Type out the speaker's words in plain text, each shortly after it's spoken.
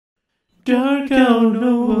Dark out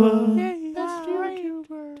Noah. Best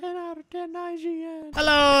YouTuber. 10 out of 10 IGN.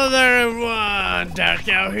 Hello there everyone, Dark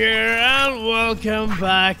out here, and welcome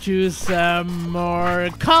back to some more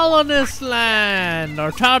Colonist Land,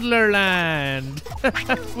 or Toddler Land.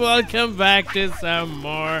 Welcome back to some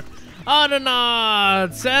more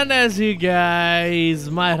AUTONAUTS, and as you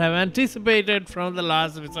guys might have anticipated from the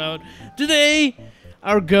last episode, today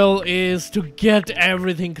our goal is to get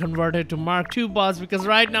everything converted to Mk2 bots, because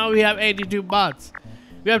right now we have 82 bots.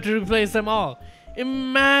 We have to replace them all.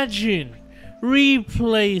 Imagine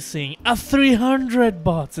replacing 300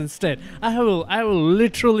 bots instead. I will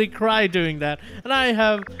literally cry doing that. And I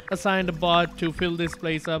have assigned a bot to fill this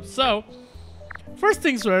place up. So first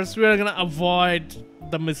things first, we are gonna avoid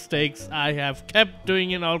the mistakes I have kept doing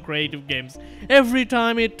in all creative games. Every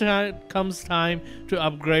time it comes time to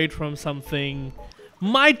upgrade from something,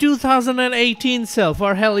 my 2018 self,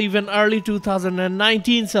 or hell even early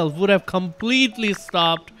 2019 self, would have completely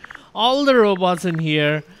stopped all the robots in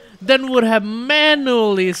here, then would have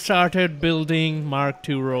manually started building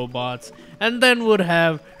Mk2 robots, and then would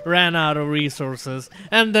have ran out of resources,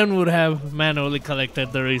 and then would have manually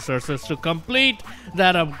collected the resources to complete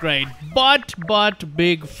that upgrade. But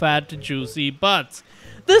big fat juicy butts.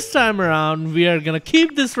 This time around we are gonna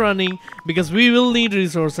keep this running because we will need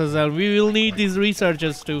resources and we will need these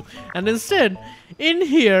researchers too, and instead in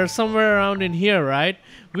here, somewhere around in here, right,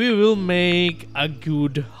 we will make a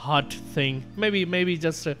good hot thing, maybe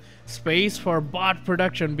just a space for bot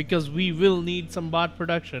production, because we will need some bot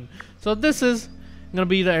production. So this is gonna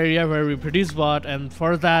be the area where we produce bot, and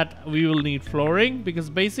for that we will need flooring, because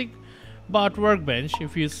basic bot workbench,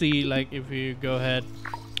 if you see, like if you go ahead,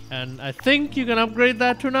 and I think you can upgrade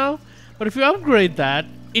that to now, but if you upgrade that,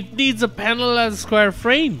 it needs a panel and square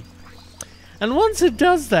frame. And once it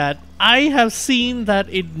does that, I have seen that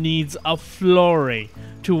it needs a flooring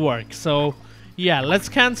to work. So yeah, let's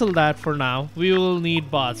cancel that for now. We will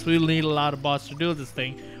need bots. We will need a lot of bots to do this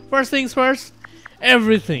thing. First things first,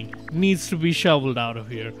 everything needs to be shoveled out of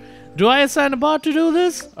here. Do I assign a bot to do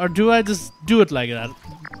this, or do I just do it like that?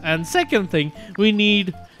 And second thing, we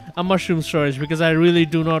need a mushroom storage, because I really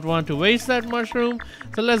do not want to waste that mushroom.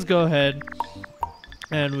 So let's go ahead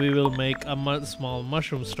and we will make a small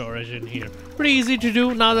mushroom storage in here. Pretty easy to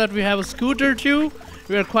do now that we have a scooter too.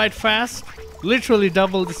 We are quite fast, literally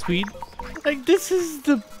double the speed. Like, this is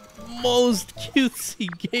the most cutesy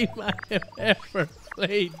game I have ever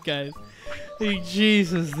played, guys. Like,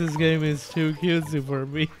 Jesus, this game is too cutesy for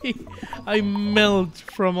me. I melt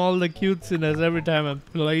from all the cutesiness every time I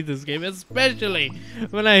play this game, especially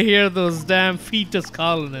when I hear those damn fetus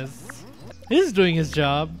colonists. He's doing his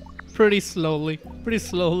job pretty slowly.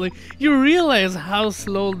 You realize how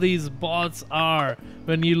slow these bots are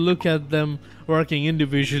when you look at them working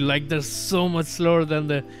individually. Like, they're so much slower than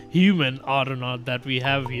the human Autonaut that we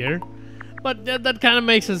have here. But that kind of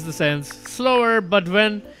makes the sense. Slower, but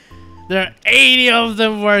when there are 80 of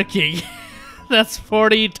them working, that's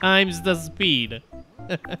 40 times the speed.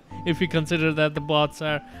 If you consider that the bots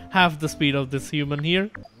are half the speed of this human here.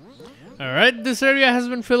 Alright, this area has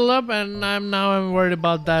been filled up, and I'm worried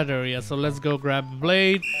about that area. So let's go grab a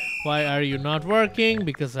blade. Why are you not working?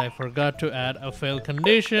 Because I forgot to add a fail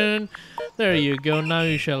condition. There you go, now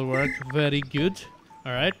you shall work. Very good.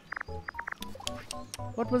 Alright.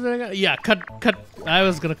 What was it? Yeah, cut. I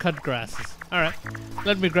was gonna cut grasses. Alright,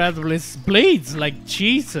 let me grab the blades. Like,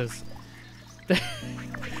 Jesus.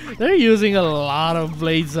 They're using a lot of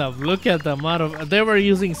blades up. Look at the amount of... They were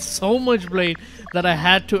using so much blade that I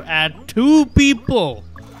had to add 2 people.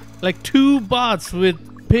 Like 2 bots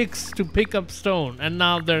with picks to pick up stone. And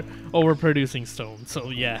now they're overproducing stone. So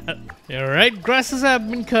yeah. Alright, grasses have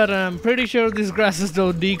been cut. I'm pretty sure these grasses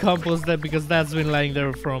don't decompose that, because that's been lying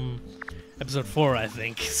there from episode 4, I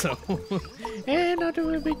think. So, not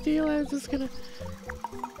a big deal. I'm just gonna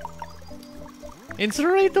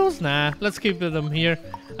incinerate those. Nah, let's keep them here.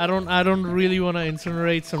 I don't really want to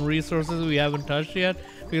incinerate some resources we haven't touched yet,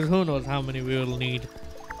 because who knows how many we will need.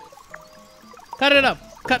 Cut it up.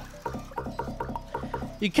 Cut.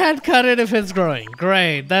 You can't cut it if it's growing.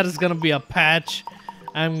 Great. That is gonna be a patch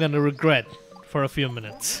I'm gonna regret for a few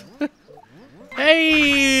minutes.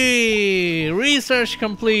 Hey! Research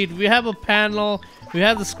complete. We have a panel, we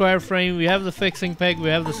have the square frame, we have the fixing peg, we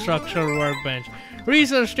have the structural workbench.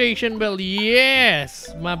 Research station build. Yes,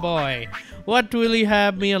 my boy. What will you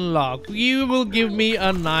have me unlock? You will give me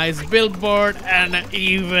a nice billboard and an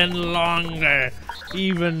even longer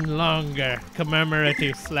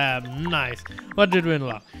commemorative slab. Nice. What did we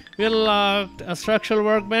unlock? We unlocked a structural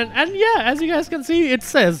workbench, and yeah, as you guys can see, it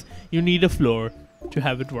says you need a floor to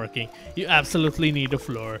have it working. You absolutely need a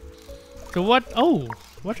floor. So what? Oh,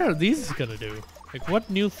 What are these gonna do? Like, what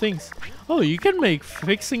new things? Oh, you can make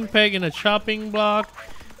fixing peg in a chopping block.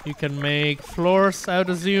 You can make floors, I would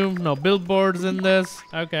assume. No, billboards in this.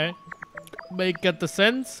 Okay. Get the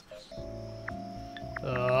sense.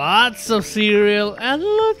 Lots of cereal. And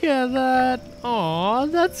look at that. Aw,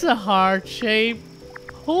 that's a heart-shaped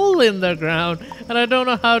hole in the ground. And I don't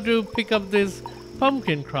know how to pick up this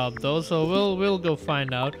pumpkin crop though, so we'll go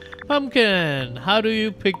find out. Pumpkin, how do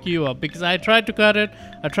you pick you up? Because I tried to cut it,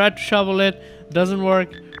 I tried to shovel it, doesn't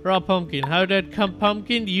work. Raw pumpkin, how did come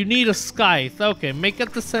pumpkin? You need a scythe. Okay, make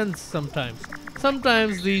it the sense sometimes.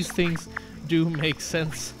 Sometimes these things do make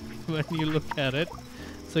sense when you look at it.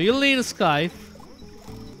 So you'll need a scythe.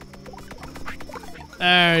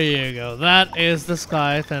 There you go, that is the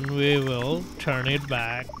scythe, and we will turn it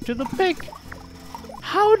back to the pick.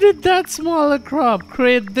 How did that smaller crop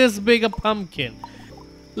create this big a pumpkin?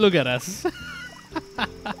 Look at us.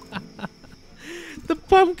 The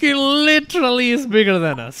pumpkin literally is bigger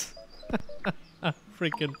than us.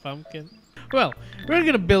 Freaking pumpkin. Well, we're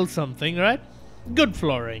gonna build something, right? Good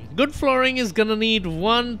flooring. Good flooring is gonna need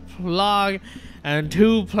 1 log and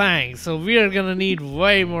 2 planks. So we are gonna need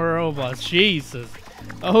way more robots. Jesus.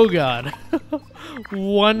 Oh god.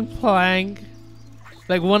 1 plank.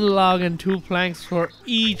 Like 1 log and 2 planks for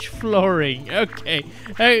each flooring. Okay.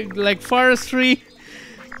 Hey, like forestry,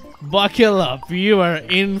 buckle up. You are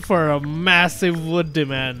in for a massive wood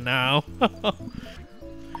demand now.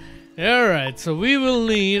 Alright, so we will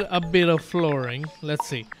need a bit of flooring. Let's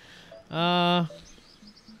see. Around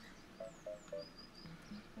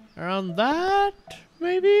that,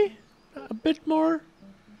 maybe? A bit more?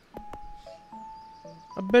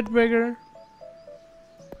 A bit bigger?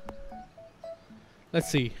 Let's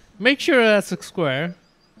see. Make sure that's a square.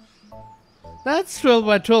 That's 12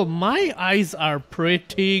 by 12. My eyes are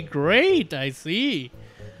pretty great. I see.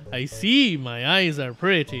 I see. My eyes are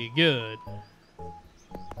pretty good.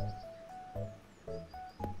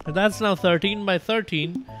 That's now 13 by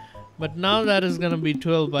 13. But now that is going to be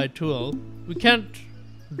 12 by 12. We can't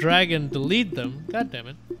drag and delete them. God damn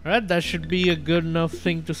it. Alright, that should be a good enough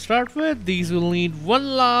thing to start with. These will need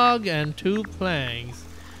 1 log and 2 planks.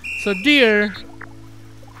 So dear...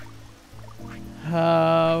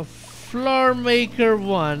 floor maker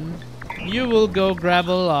 1, you will go grab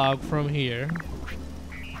a log from here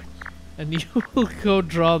and you will go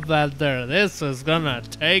drop that there. This is gonna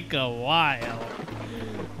take a while.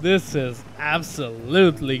 This is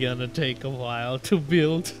absolutely gonna take a while to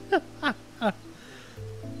build.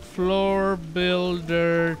 Floor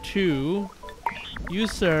builder 2, you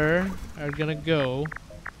sir are gonna go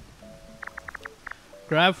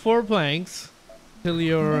grab 4 planks till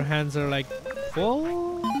your hands are like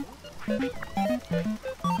full. And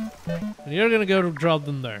you're gonna go to drop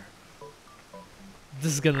them there.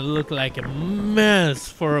 This is gonna look like a mess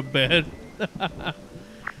for a bit.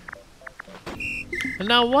 And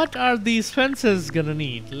now what are these fences gonna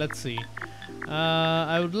need? Let's see.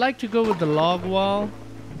 I would like to go with the log wall.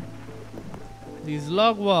 These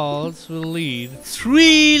log walls will need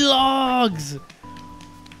 3 logs!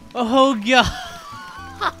 Oh god!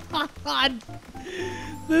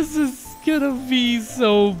 This is gonna be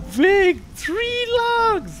so big! 3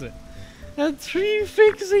 logs! And 3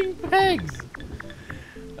 fixing pegs!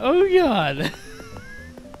 Oh god!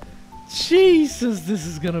 Jesus, this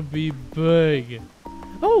is gonna be big!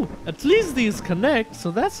 Oh, at least these connect,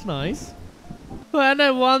 so that's nice. And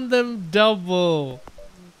I want them double!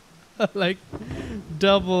 Like,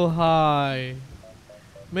 double high.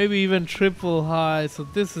 Maybe even triple high, so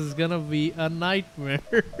this is gonna be a nightmare.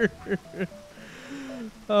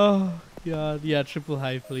 Oh god, yeah, triple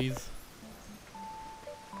high please.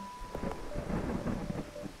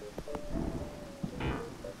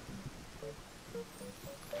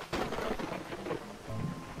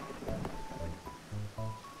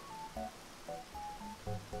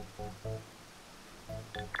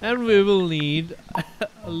 And we will need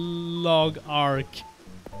a log arc.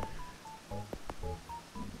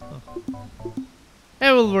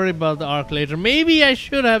 I will worry about the arc later. Maybe I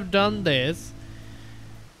should have done this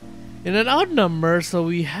in an odd number, so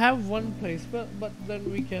we have 1 place, but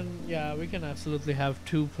then we can, yeah, we can absolutely have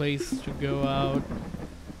 2 places to go out.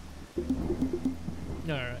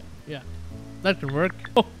 Alright, yeah, that can work.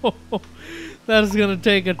 That is gonna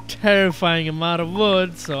take a terrifying amount of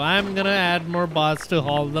wood, so I'm gonna add more bots to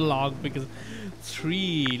haul the log, because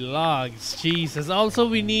 3 logs, Jesus. Also,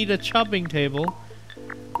 we need a chopping table.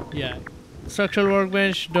 Yeah, structural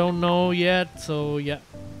workbench, don't know yet, so yeah,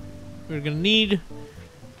 we're gonna need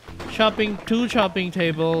 2 chopping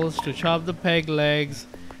tables to chop the peg legs,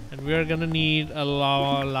 and we're gonna need a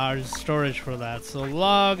large storage for that. So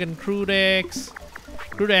log and crude X,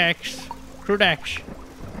 Crude X. Crude X.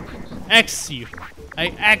 Ask you. I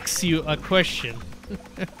ask you a question.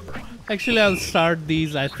 Actually, I'll start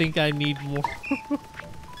these. I think I need more.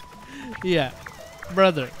 Yeah.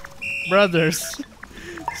 Brothers.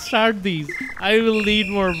 Start these. I will need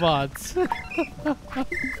more bots.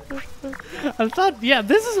 I thought, yeah,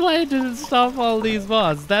 this is why I didn't stop all these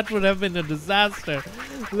bots. That would have been a disaster.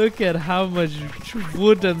 Look at how much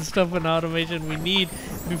wood and stuff and automation we need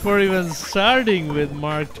before even starting with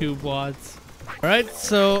Mk2 bots. Alright,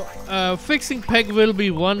 so fixing peg will be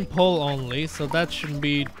one pole only, so that shouldn't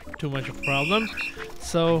be too much of a problem.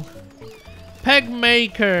 So, peg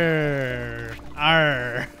maker.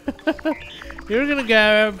 Arr. You're gonna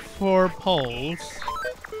grab 4 poles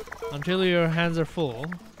until your hands are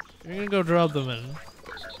full. You're gonna go drop them in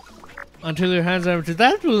until your hands are empty.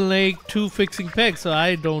 That will make 2 fixing pegs, so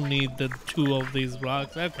I don't need the 2 of these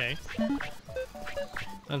blocks. Okay.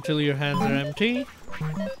 Until your hands are empty.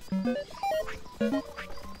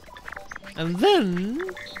 And then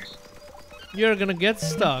you're gonna get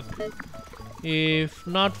stuck. If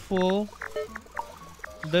not full,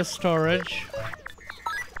 this storage.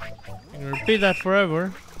 I'm gonna repeat that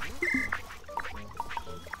forever.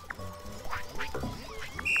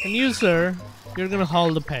 And you, sir, you're gonna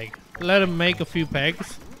haul the peg. Let him make a few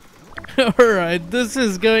pegs. Alright, this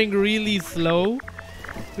is going really slow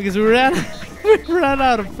because we ran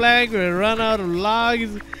out of plank, we ran out of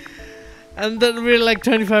logs, and then we're like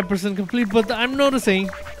 25% complete. But I'm noticing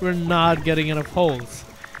we're not getting enough holes.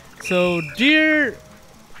 So, dear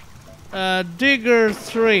Digger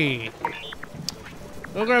 3,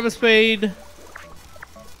 go grab a spade.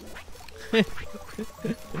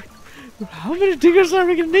 How many diggers are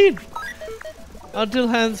we gonna need? Until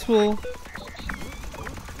hands full.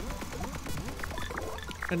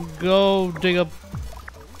 And go dig up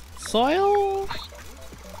soil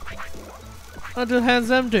until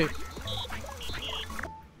hands empty.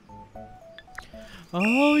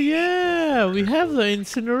 Oh yeah, we have the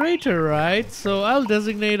incinerator, right? So I'll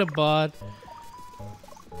designate a bot.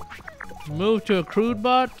 Move to a crude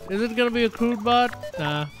bot. Is it gonna be a crude bot?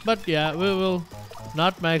 Nah, but yeah, we will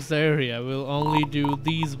not max the area. We'll only do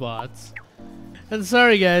these bots. And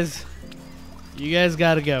sorry guys, you guys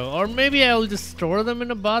gotta go. Or maybe I'll just store them in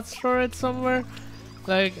a bot storage somewhere,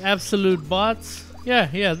 like absolute bots. Yeah,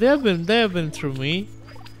 they have been through me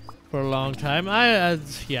for a long time. I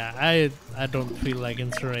don't feel like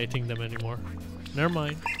incinerating them anymore. Never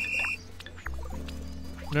mind.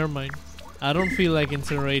 I don't feel like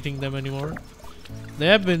incinerating them anymore. They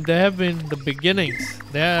have been the beginnings.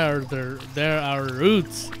 They're our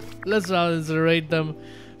roots. Let's not incinerate them.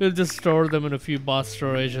 We'll just store them in a few bot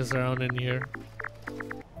storages around in here.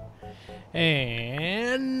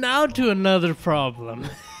 And now to another problem.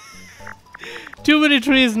 Too many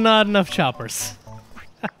trees, not enough choppers.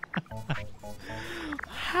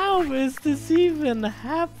 How is this even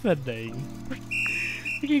happening?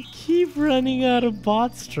 I can keep running out of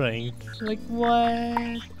bot strength. Like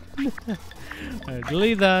what? Alright,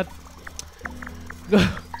 delete that. Go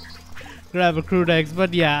grab a crude X,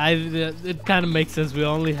 but yeah, it kind of makes sense. We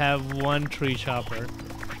only have 1 tree chopper.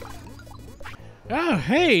 Oh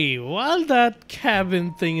hey, while that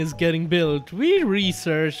cabin thing is getting built, we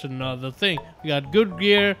researched another thing. We got good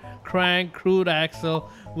gear, crank, crude axle,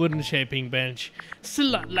 wooden shaping bench.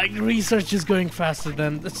 Still, like, research is going faster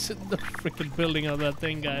than the freaking building of that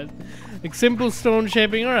thing, guys. Like simple stone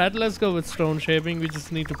shaping. Alright, let's go with stone shaping. We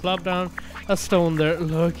just need to plop down a stone there.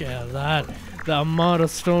 Look at that. The amount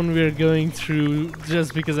of stone we're going through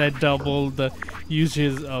just because I doubled the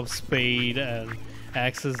uses of spade and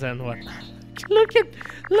axes and whatnot. Look at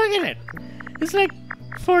it. It's like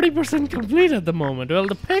 40% complete at the moment. Well,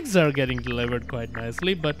 the pegs are getting delivered quite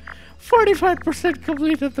nicely, but 45%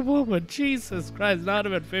 complete at the moment. Jesus Christ, not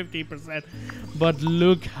even 50%. But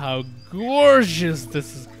look how gorgeous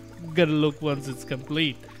this is gonna look once it's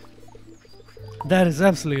complete. That is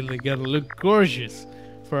absolutely gonna look gorgeous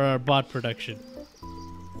for our bot production.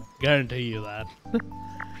 Guarantee you that.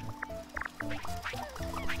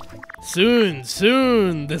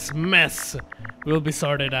 Soon this mess will be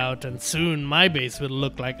sorted out, and soon my base will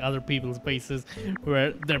look like other people's bases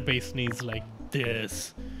where their base needs like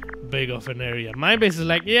this big of an area. My base is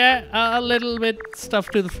like, yeah, a little bit stuff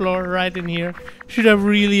to the floor right in here. Should have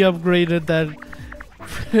really upgraded that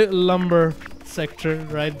lumber sector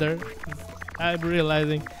right there. I'm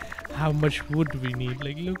realizing how much wood we need.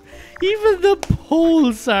 Like, look, even the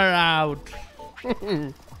poles are out.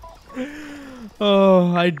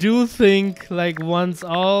 Oh, I do think, like, once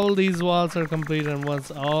all these walls are complete and once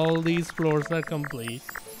all these floors are complete,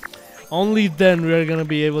 only then we're gonna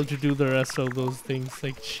be able to do the rest of those things.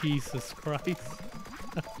 Like, Jesus Christ.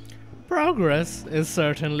 Progress is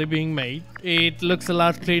certainly being made. It looks a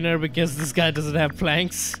lot cleaner because this guy doesn't have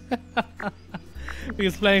planks.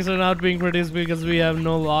 Because planks are not being produced because we have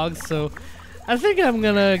no logs. So I think I'm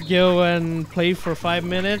gonna go and play for 5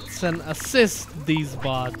 minutes and assist these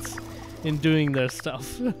bots in doing their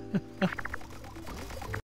stuff.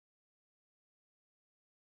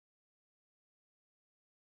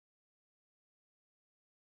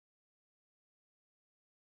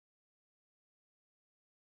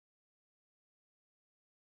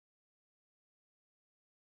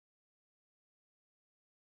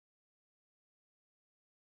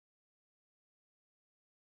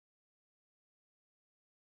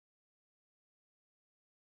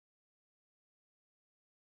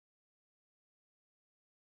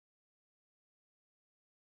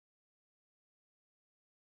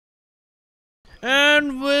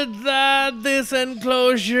 And with that, this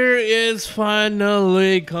enclosure is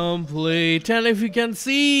finally complete. And if you can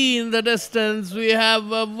see in the distance, we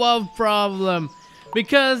have a wow problem.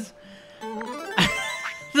 Because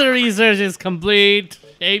the research is complete.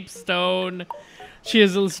 Shape stone,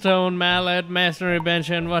 chisel stone, mallet, masonry bench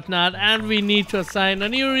and whatnot. And we need to assign a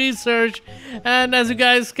new research. And as you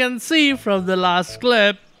guys can see from the last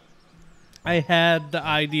clip, I had the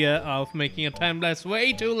idea of making a time lapse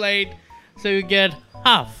way too late. So you get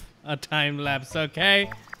half a time lapse, okay?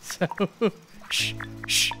 So,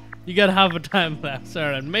 you get half a time lapse.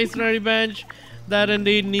 Alright, masonry bench. That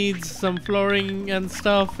indeed needs some flooring and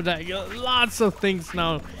stuff. Lots of things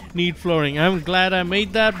now need flooring. I'm glad I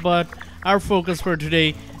made that, but our focus for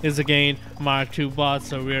today is again Mk2 Bot,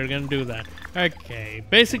 so we're gonna do that. Okay,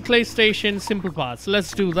 basic clay station, simple pots.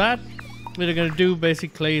 Let's do that. We're gonna do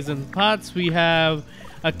basic clays and pots. We have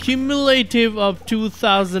a cumulative of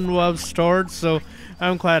 2,000 webs stored, so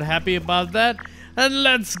I'm quite happy about that. And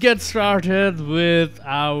let's get started with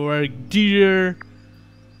our dear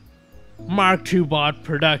Mk2 Bot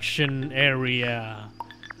production area.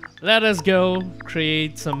 Let us go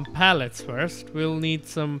create some pallets first. We'll need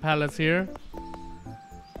some pallets here.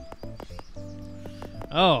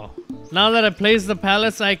 Oh, now that I place the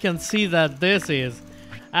pallets, I can see that this is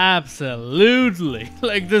absolutely,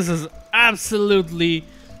 like, this is absolutely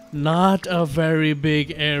not a very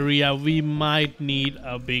big area. We might need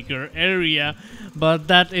a bigger area, but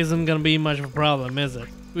that isn't gonna be much of a problem, is it?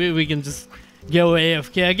 We can just go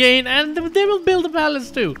AFK again and they will build the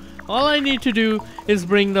palace too. All I need to do is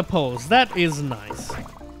bring the poles. That is nice,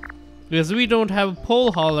 because we don't have a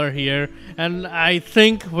pole hauler here, and I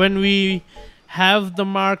think when we have the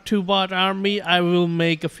Mk2 Bot army, I will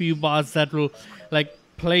make a few bots that will like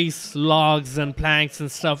place logs and planks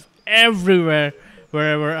and stuff everywhere,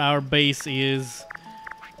 wherever our base is,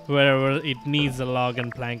 wherever it needs a log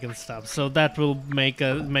and plank and stuff. So that will make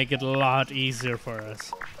it a lot easier for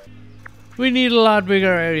us. We need a lot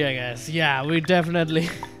bigger area, guys. Yeah, we definitely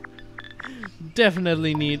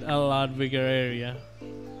definitely need a lot bigger area.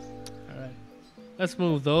 All right, let's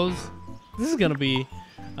move those. This is gonna be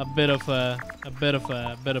a bit of a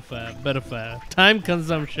time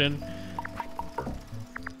consumption.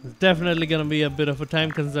 It's definitely gonna be a bit of a time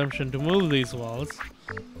consumption to move these walls.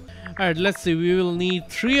 Alright, let's see. We will need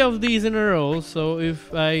 3 of these in a row. So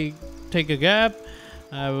if I take a gap,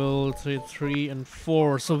 I will say 3 and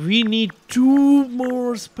 4. So we need 2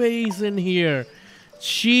 more space in here.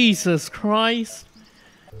 Jesus Christ.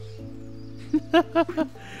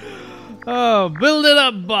 Oh, build it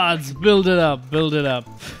up, bots. Build it up. Build it up.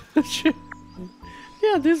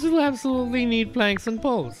 Yeah, this will absolutely need planks and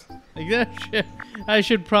poles. Like that. I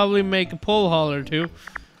should probably make a pole hauler too.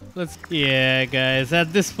 Yeah, guys,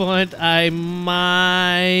 at this point I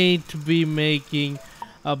might be making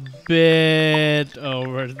a bit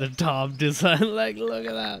over the top design. Like, look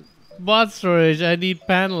at that. Bot storage, I need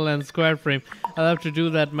panel and square frame. I'll have to do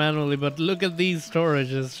that manually, but look at these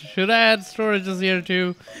storages. Should I add storages here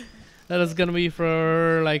too? That is gonna be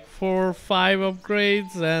for like 4 or 5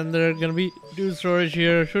 upgrades, and there are gonna be 2 storage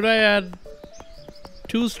here. Should I add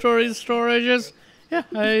 2 storages? Yeah,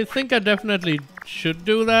 I think I definitely should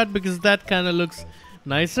do that, because that kind of looks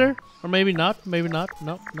nicer. Or maybe not, maybe not.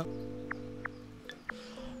 No.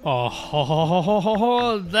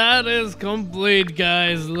 Oh, that is complete,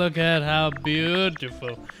 guys. Look at how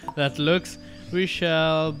beautiful that looks. We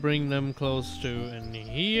shall bring them close to in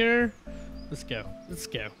here. Let's go.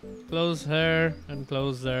 Close here and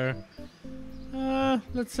close there.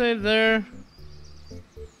 Let's say there,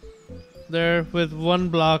 with 1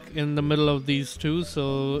 block in the middle of these 2,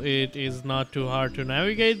 so it is not too hard to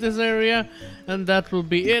navigate this area, and that will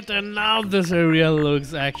be it. And now this area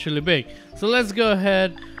looks actually big, so let's go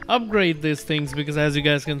ahead, upgrade these things, because as you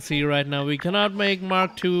guys can see right now, we cannot make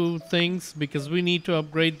Mark 2 things because we need to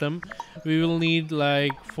upgrade them. We will need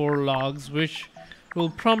like 4 logs, which will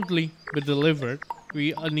promptly be delivered.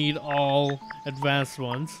 We need all advanced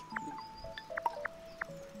ones.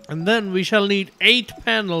 And then we shall need 8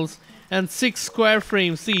 panels and 6 square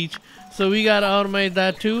frames each. So we gotta automate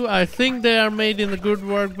that too. I think they are made in the good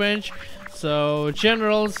workbench. So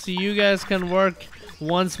generals, you guys can work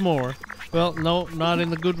once more. Well, no, not in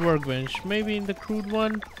the good workbench. Maybe in the crude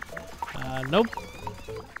one? Nope.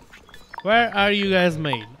 Where are you guys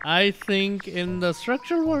made? I think in the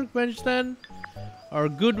structural workbench then? Or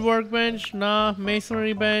good workbench? Nah,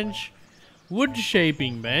 masonry bench. Wood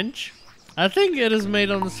shaping bench. I think it is made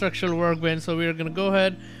on the structural workbench, so we're gonna go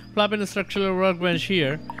ahead, plop in the structural workbench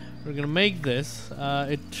here. We're gonna make this.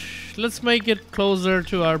 Let's make it closer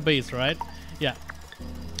to our base, right? Yeah.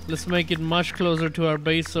 Let's make it much closer to our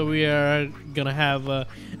base, so we are gonna have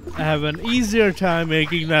an easier time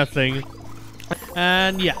making that thing.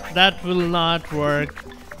 And yeah, that will not work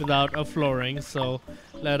without a flooring. So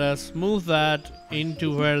let us move that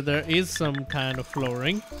into where there is some kind of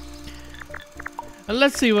flooring. And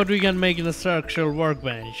let's see what we can make in the structural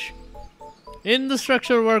workbench. In the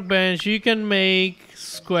structural workbench, you can make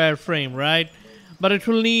square frame, right? But it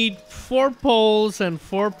will need 4 poles and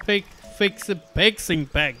 4 fixing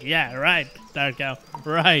peg. Yeah, right, Dark Cow,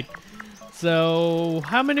 right. So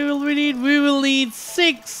how many will we need? We will need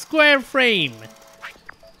 6 square frame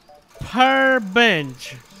per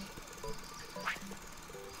bench.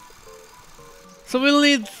 So we'll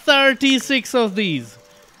need 36 of these.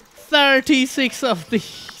 36 of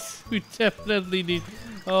these. We definitely need.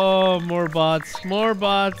 Oh, more bots. More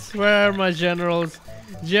bots. Where are my generals?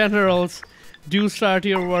 Generals, do start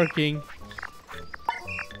your working.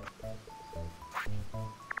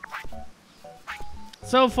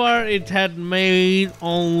 So far, it had made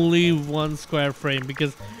only 1 square frame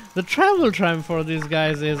because the travel time for these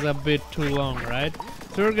guys is a bit too long, right?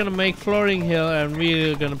 So we're gonna make flooring here and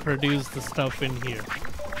we're gonna produce the stuff in here.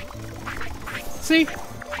 See?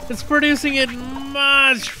 It's producing it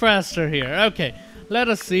much faster here. Okay, let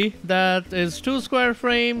us see. That is 2 square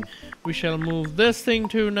frame. We shall move this thing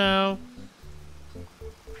to now.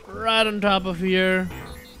 Right on top of here.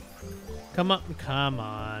 Come on, come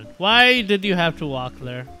on. Why did you have to walk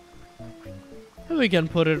there? We can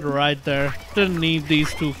put it right there. Didn't need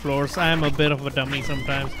these 2 floors. I am a bit of a dummy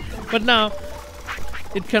sometimes. But now,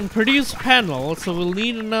 it can produce panels, so we'll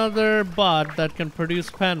need another bot that can produce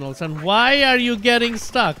panels. And why are you getting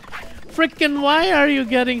stuck? Frickin' why are you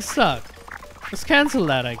getting stuck? Let's cancel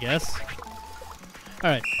that, I guess.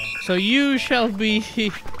 Alright, so you shall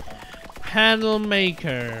be panel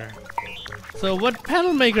maker. So what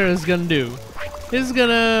panel maker is gonna do is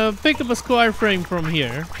gonna pick up a square frame from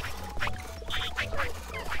here,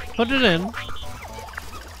 put it in.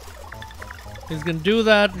 He's gonna do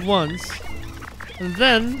that once, and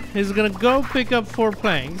then he's gonna go pick up 4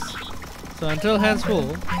 planks. So until hands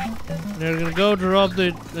full, they're gonna go drop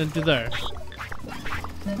it into there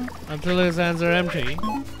until his hands are empty,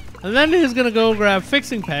 and then he's gonna go grab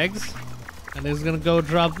fixing pegs, and he's gonna go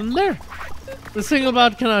drop them there. The single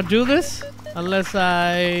bot cannot do this unless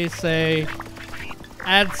I say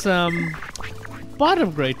add some bot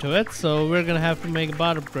upgrade to it. So we're gonna have to make a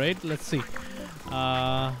bot upgrade. Let's see.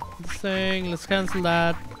 This thing, let's cancel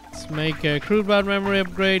that. Let's make a crude bot memory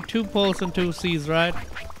upgrade. 2 poles and 2 C's, right?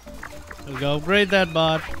 We'll go upgrade that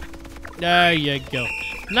bot. There you go.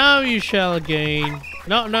 Now you shall gain.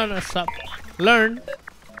 No, stop. Learn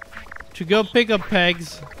to go pick up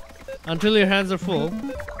pegs until your hands are full,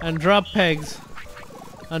 and drop pegs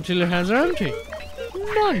until your hands are empty.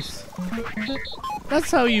 Nice. That's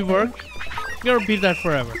how you work. You gotta repeat that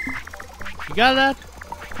forever. You got that?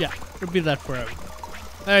 Yeah, repeat that forever.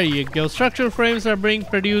 There you go. Structural frames are being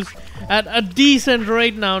produced at a decent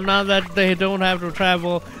rate now that they don't have to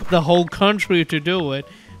travel the whole country to do it.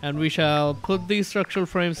 And we shall put these structural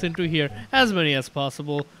frames into here, as many as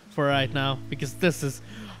possible for right now, because this is,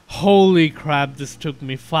 holy crap, this took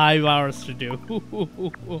me 5 hours to do.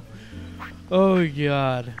 Oh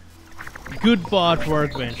god. Good bot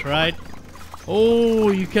workbench, right?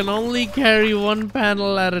 Oh, you can only carry 1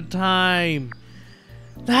 panel at a time.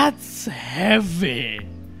 That's heavy.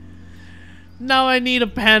 Now I need a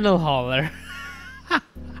panel hauler.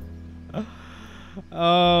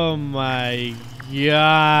 Oh my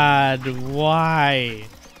god, why?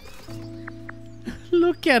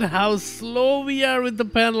 Look at how slow we are with the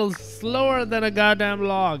panels, slower than a goddamn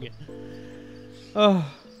log. Oh.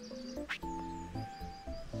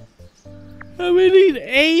 And we need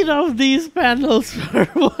 8 of these panels for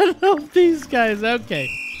 1 of these guys, okay.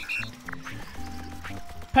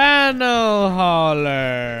 Panel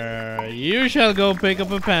hauler. You shall go pick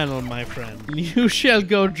up a panel, my friend. You shall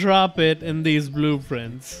go drop it in these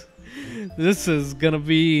blueprints. This is gonna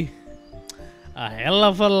be a hell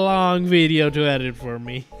of a long video to edit for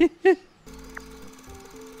me.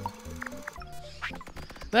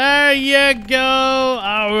 There you go,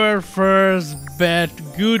 our first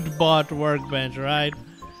Good Bot workbench, right?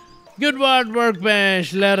 Good Bot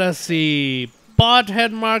workbench, let us see. Bot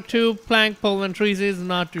head Mk2, plank, pull and trees is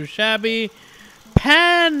not too shabby.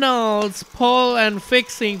 Panels, pull and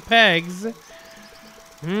fixing pegs.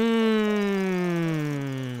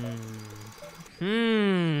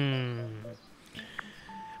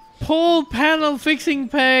 Pull panel fixing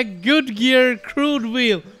peg, good gear, crude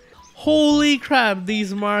wheel. Holy crap,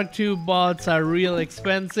 these Mk2 bots are real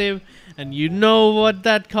expensive, and you know what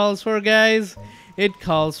that calls for, guys? It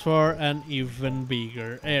calls for an even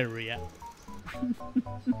bigger area.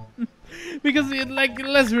 Because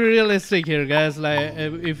let's be realistic here, guys. Like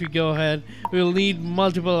if you go ahead, we'll need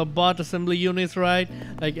multiple bot assembly units, right?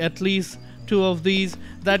 Like at least 2 of these.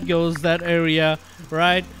 That goes that area,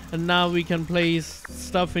 right? And now we can place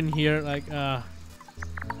stuff in here. Like I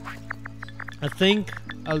think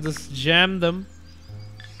I'll just jam them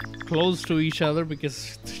close to each other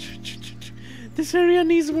because this area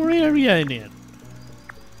needs more area in it.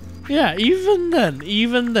 Yeah, even then,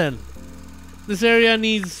 this area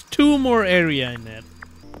needs 2 more area in it.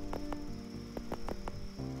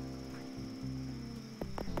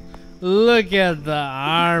 Look at the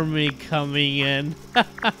army coming in.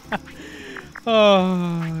 Oh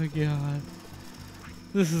my god.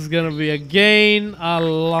 This is gonna be again a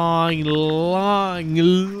long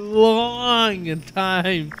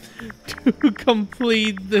time to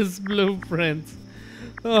complete this blueprint.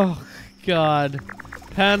 Oh god.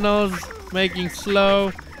 Panels making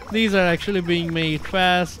slow. These are actually being made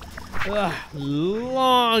fast.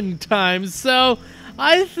 Long time. So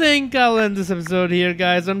I think I'll end this episode here,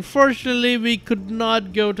 guys. Unfortunately, we could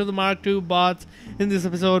not go to the Mk2 bots in this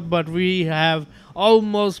episode, but we have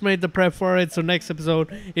almost made the prep for it. So next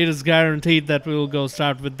episode, it is guaranteed that we will go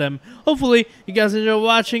start with them. Hopefully, you guys enjoy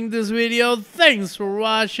watching this video. Thanks for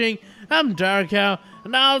watching. I'm Darkow,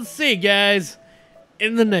 and I'll see you guys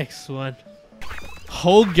in the next one.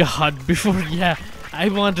 Oh god, I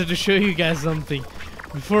wanted to show you guys something.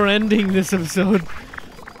 Before ending this episode,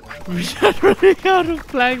 we are running out of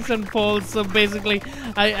planks and poles, so basically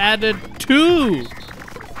I added 2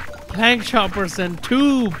 plank choppers and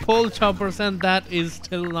 2 pole choppers, and that is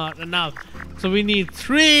still not enough. So we need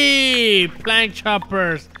 3 plank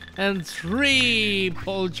choppers and 3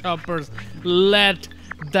 pole choppers. Let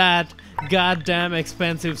that goddamn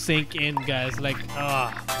expensive sink in, guys. Like,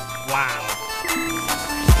 oh, wow.